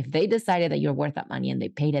 So if they decided that you're worth that money and they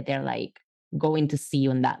paid it, they're like going to see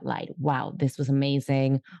you in that light. Wow, this was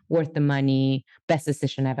amazing, worth the money, best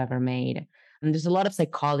decision I've ever made. And there's a lot of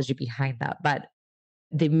psychology behind that. But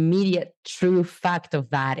the immediate true fact of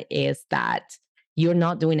that is that you're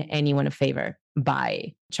not doing anyone a favor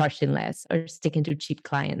by charging less or sticking to cheap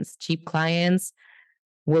clients. Cheap clients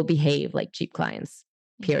will behave like cheap clients,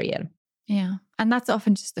 Yeah. period. Yeah. And that's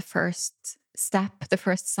often just the first step, the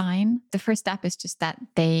first sign. The first step is just that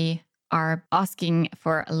they are asking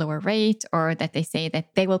for a lower rate, or that they say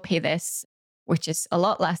that they will pay this, which is a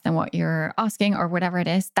lot less than what you're asking, or whatever it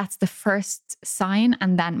is. That's the first sign.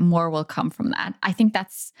 And then more will come from that. I think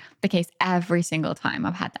that's the case every single time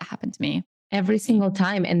I've had that happen to me. Every single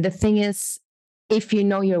time. And the thing is, if you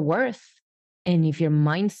know your worth and if your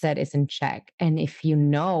mindset is in check, and if you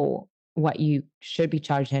know what you should be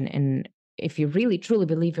charging, and if you really truly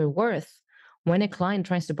believe your worth, when a client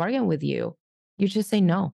tries to bargain with you, you just say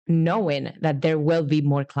no, knowing that there will be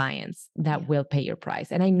more clients that Yeah. will pay your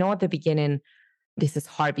price. And I know at the beginning, this is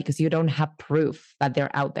hard because you don't have proof that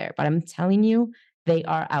they're out there, but I'm telling you, they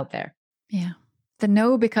are out there. Yeah. The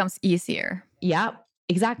no becomes easier. Yeah,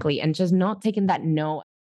 exactly. And just not taking that no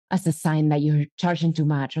as a sign that you're charging too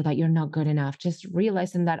much or that you're not good enough. Just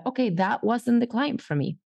realizing that, okay, that wasn't the client for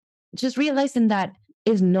me. Just realizing that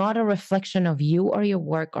is not a reflection of you or your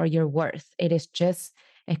work or your worth. It is just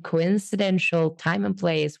a coincidental time and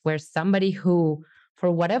place where somebody who, for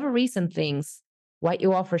whatever reason, thinks what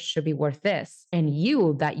you offer should be worth this, and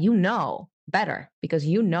you that you know better because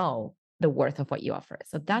you know the worth of what you offer.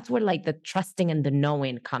 So that's where like the trusting and the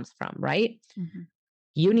knowing comes from, right? Mhm.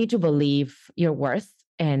 You need to believe your worth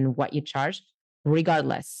and what you charge,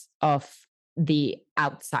 regardless of the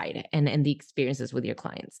outside and the experiences with your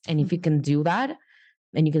clients. And if you Mhm. can do that,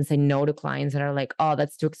 and you can say no to clients that are like, oh,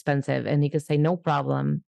 that's too expensive. And you can say, no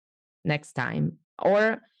problem, next time.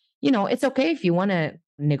 Or, it's okay if you want to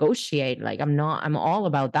negotiate. Like, I'm all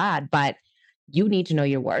about that. But you need to know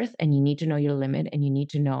your worth and you need to know your limit and you need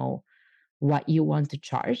to know what you want to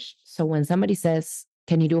charge. So when somebody says,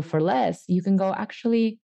 can you do it for less? You can go,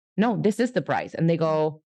 actually, no, this is the price. And they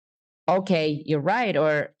go, okay, you're right.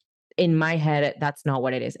 Or in my head, that's not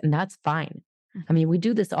what it is. And that's fine. I Mhm. mean, we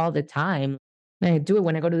do this all the time. I do it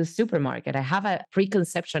when I go to the supermarket. I have a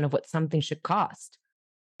preconception of what something should cost.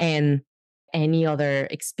 And any other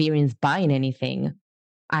experience buying anything,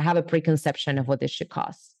 I have a preconception of what this should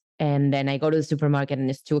cost. And then I go to the supermarket and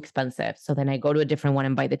it's too expensive. So then I go to a different one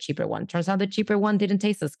and buy the cheaper one. Turns out the cheaper one didn't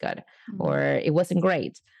taste as good Mhm. or it wasn't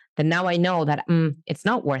great. Then now I know that it's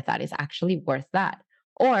not worth that. It's actually worth that.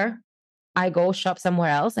 Or I go shop somewhere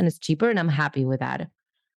else and it's cheaper and I'm happy with that.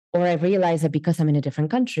 Or I realize that because I'm in a different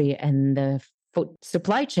country and the food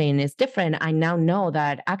supply chain is different, I now know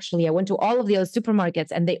that actually I went to all of the other supermarkets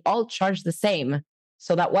and they all charge the same.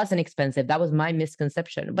 So that wasn't expensive. That was my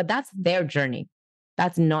misconception. But that's their journey.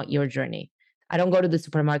 That's not your journey. I don't go to the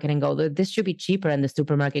supermarket and go, this should be cheaper. And the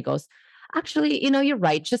supermarket goes, actually, you're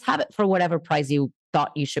right. Just have it for whatever price you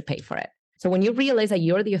thought you should pay for it. So when you realize that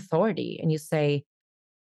you're the authority and you say,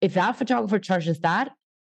 if that photographer charges that,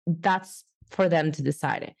 that's for them to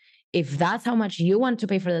decide. If that's how much you want to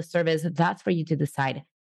pay for the service, that's for you to decide.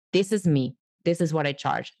 This is me. This is what I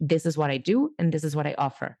charge. This is what I do. And this is what I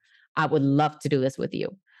offer. I would love to do this with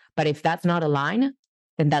you. But if that's not a line,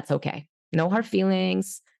 then that's okay. No hard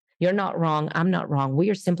feelings. You're not wrong. I'm not wrong. We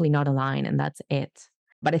are simply not aligned, and that's it.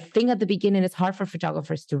 But I think at the beginning, it's hard for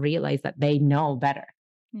photographers to realize that they know better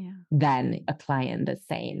Yeah. than a client that's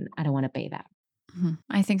saying, I don't want to pay that. Mhm.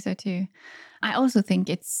 I think so too. I also think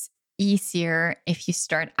it's easier if you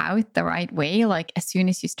start out the right way. Like as soon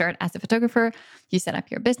as you start as a photographer, you set up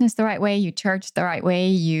your business the right way, you charge the right way,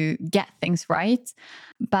 you get things right.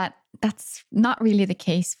 But that's not really the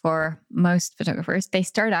case for most photographers. They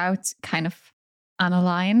start out kind of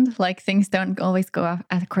unaligned, like things don't always go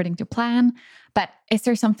according to plan. But is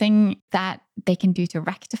there something that they can do to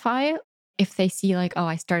rectify if they see like, oh,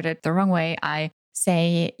 I started the wrong way, I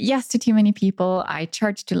say yes to too many people, I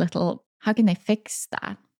charge too little? How can they fix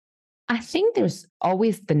that? I think there's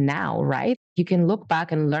always the now, right? You can look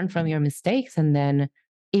back and learn from your mistakes and then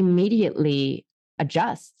immediately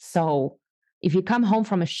adjust. So if you come home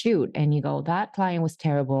from a shoot and you go, that client was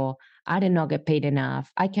terrible, I did not get paid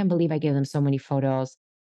enough, I can't believe I gave them so many photos.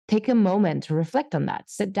 Take a moment to reflect on that.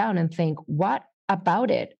 Sit down and think, what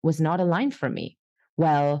about it was not aligned for me?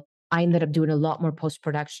 Well, I ended up doing a lot more post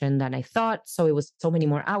production than I thought. So it was so many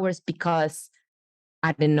more hours because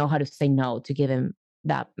I didn't know how to say no to give him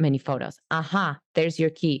that many photos. Aha, there's your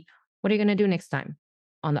key. What are you going to do next time?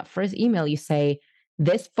 On that first email, you say,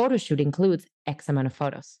 this photo shoot includes X amount of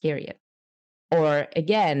photos, period. Or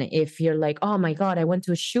again, if you're like, oh my God, I went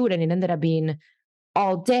to a shoot and it ended up being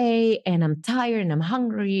all day and I'm tired and I'm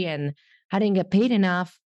hungry and I didn't get paid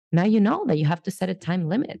enough. Now you know that you have to set a time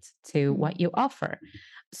limit to what you offer.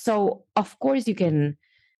 So, of course, you can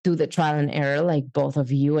do the trial and error like both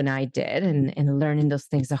of you and I did, and learning those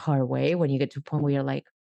things the hard way when you get to a point where you're like,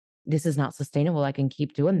 this is not sustainable. I can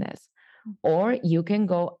keep doing this. Or you can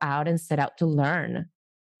go out and set out to learn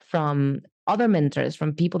from other mentors,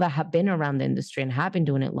 from people that have been around the industry and have been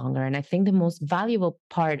doing it longer. And I think the most valuable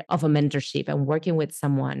part of a mentorship and working with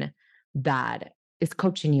someone that is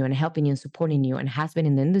coaching you and helping you and supporting you and has been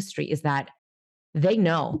in the industry is that they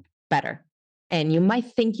know better. And you might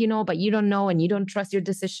think you know, but you don't know and you don't trust your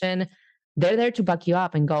decision. They're there to back you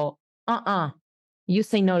up and go, you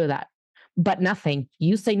say no to that. But nothing,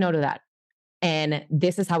 you say no to that. And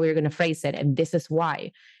this is how we're going to phrase it. And this is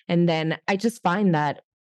why. And then I just find that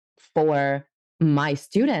for my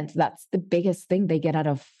students, that's the biggest thing they get out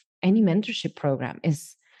of any mentorship program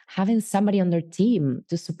is having somebody on their team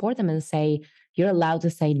to support them and say, you're allowed to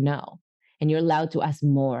say no and you're allowed to ask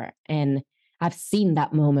more. And I've seen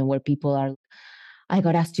that moment where people are, I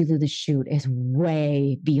got asked to do the shoot is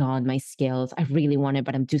way beyond my skills. I really want it,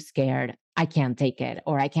 but I'm too scared. I can't take it,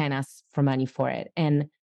 or I can't ask for money for it. And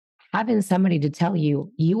having somebody to tell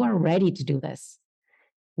you, you are ready to do this.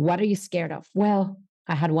 What are you scared of? Well,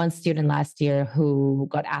 I had one student last year who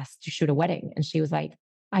got asked to shoot a wedding. And she was like,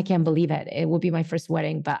 I can't believe it. It will be my first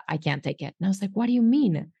wedding, but I can't take it. And I was like, what do you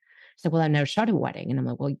mean? She's like, well, I've never shot a wedding. And I'm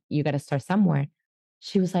like, well, you got to start somewhere.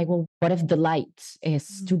 She was like, well, what if the light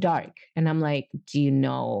is too dark? And I'm like, do you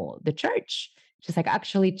know the church? She's like,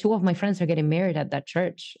 actually, two of my friends are getting married at that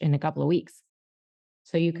church in a couple of weeks.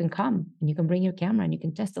 So you can come and you can bring your camera and you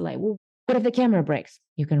can test the light. Well, what if the camera breaks?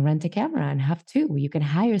 You can rent a camera and have two. You can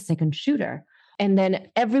hire a second shooter. And then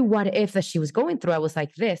every what if that she was going through, I was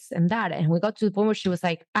like this and that. And we got to the point where she was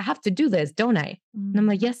like, I have to do this, don't I? And I'm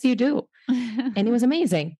like, yes, you do. And it was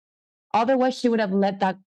amazing. Otherwise, she would have let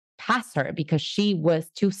that pass her because she was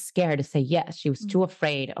too scared to say yes. She was too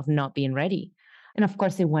afraid of not being ready. And of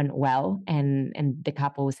course, it went well, and the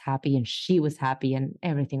couple was happy, and she was happy, and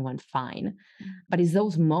everything went fine. But it's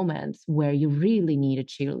those moments where you really need a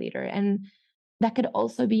cheerleader, and that could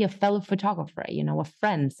also be a fellow photographer, a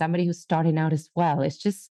friend, somebody who's starting out as well. It's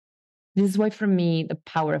just this is why, for me, the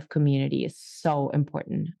power of community is so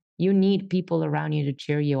important. You need people around you to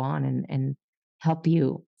cheer you on and help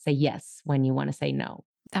you say yes when you want to say no.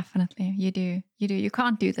 Definitely. You do. You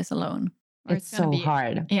can't do this alone. It's so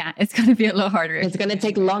hard. Yeah, it's going to be a lot harder. It's going to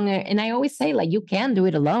take longer. And I always say, like, you can do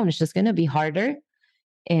it alone. It's just going to be harder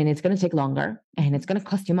and it's going to take longer and it's going to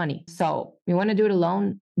cost you money. So you want to do it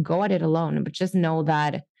alone, go at it alone. But just know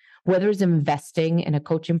that whether it's investing in a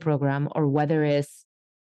coaching program or whether it's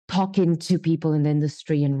talking to people in the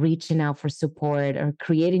industry and reaching out for support or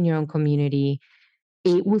creating your own community,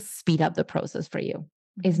 it will speed up the process for you.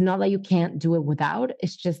 It's not that you can't do it without.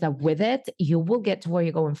 It's just that with it, you will get to where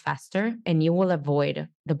you're going faster and you will avoid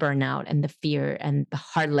the burnout and the fear and the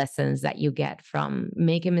hard lessons that you get from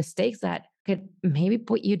making mistakes that could maybe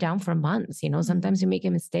put you down for months. Sometimes you make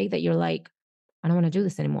a mistake that you're like, I don't want to do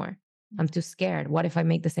this anymore. I'm too scared. What if I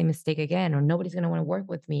make the same mistake again? Or nobody's going to want to work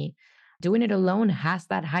with me. Doing it alone has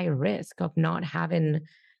that higher risk of not having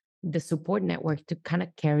the support network to kind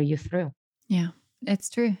of carry you through. Yeah, it's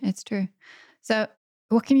true. It's true. So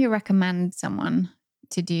what can you recommend someone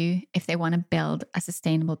to do if they want to build a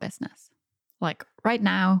sustainable business? Like right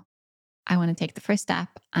now, I want to take the first step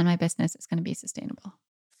and my business is going to be sustainable.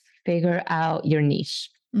 Figure out your niche.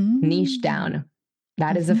 Niche down.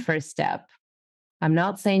 That is the first step. I'm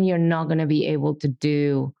not saying you're not going to be able to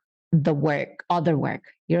do the work, other work.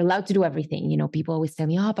 You're allowed to do everything. People always tell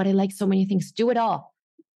me, oh, but I like so many things. Do it all.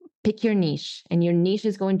 Pick your niche, and your niche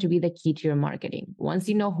is going to be the key to your marketing. Once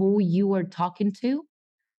you know who you are talking to,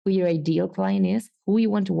 who your ideal client is, who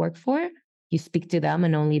you want to work for, you speak to them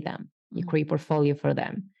and only them. You create a portfolio for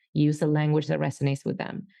them. You use a language that resonates with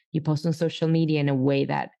them. You post on social media in a way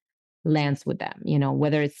that lands with them,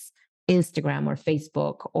 whether it's Instagram or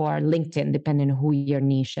Facebook or LinkedIn, depending on who your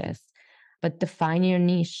niche is. But define your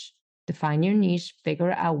niche,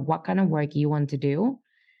 figure out what kind of work you want to do,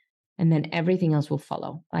 and then everything else will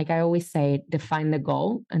follow. Like I always say, define the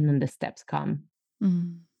goal and then the steps come.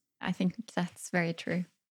 I think that's very true.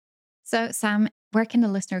 So Sam, where can the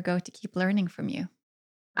listener go to keep learning from you?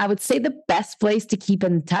 I would say the best place to keep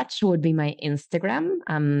in touch would be my Instagram.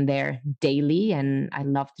 I'm there daily and I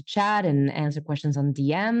love to chat and answer questions on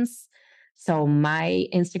DMs. So my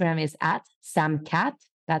Instagram is at Sam Katz.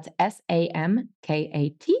 That's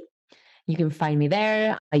SAMKAT. You can find me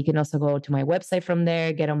there. You can also go to my website from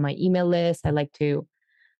there, get on my email list. I like to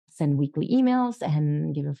send weekly emails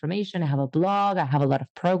and give information. I have a blog, I have a lot of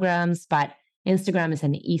programs, but Instagram is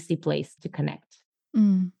an easy place to connect.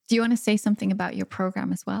 Do you want to say something about your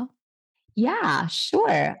program as well? Yeah,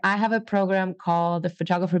 sure. I have a program called the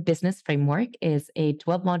Photographer Business Framework. It's a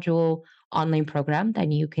 12-module online program that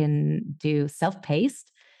you can do self-paced.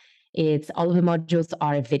 It's all of the modules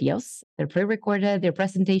are videos. They're pre-recorded, they're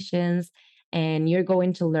presentations, and you're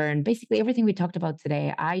going to learn basically everything we talked about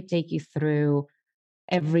today. I take you through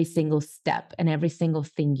every single step and every single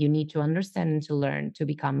thing you need to understand and to learn to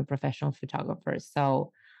become a professional photographer.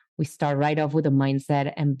 So we start right off with a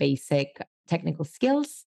mindset and basic technical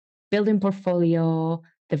skills, building portfolio,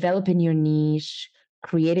 developing your niche,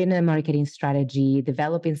 creating a marketing strategy,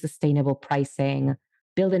 developing sustainable pricing,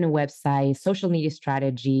 building a website, social media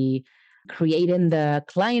strategy, creating the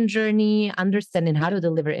client journey, understanding how to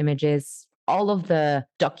deliver images, all of the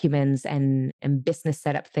documents and business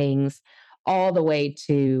setup things, all the way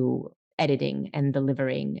to editing and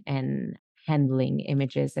delivering and handling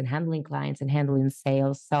images and handling clients and handling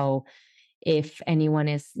sales. So if anyone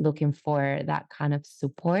is looking for that kind of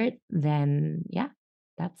support, then yeah,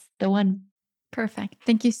 that's the one. Perfect.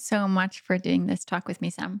 Thank you so much for doing this talk with me,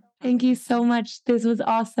 Sam. Thank you so much. This was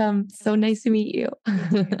awesome. So nice to meet you.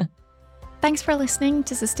 Thanks for listening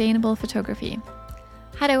to Sustainable Photography.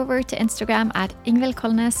 Head over to Instagram at Ingvild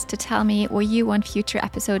Kolnes to tell me what you want future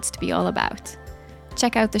episodes to be all about.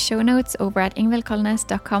 Check out the show notes over at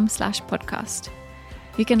ingvildkolnes.com/podcast.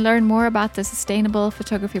 You can learn more about the Sustainable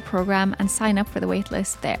Photography program and sign up for the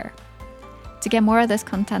waitlist there. To get more of this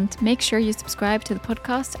content, make sure you subscribe to the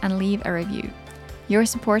podcast and leave a review. Your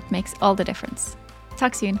support makes all the difference.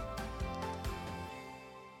 Talk soon.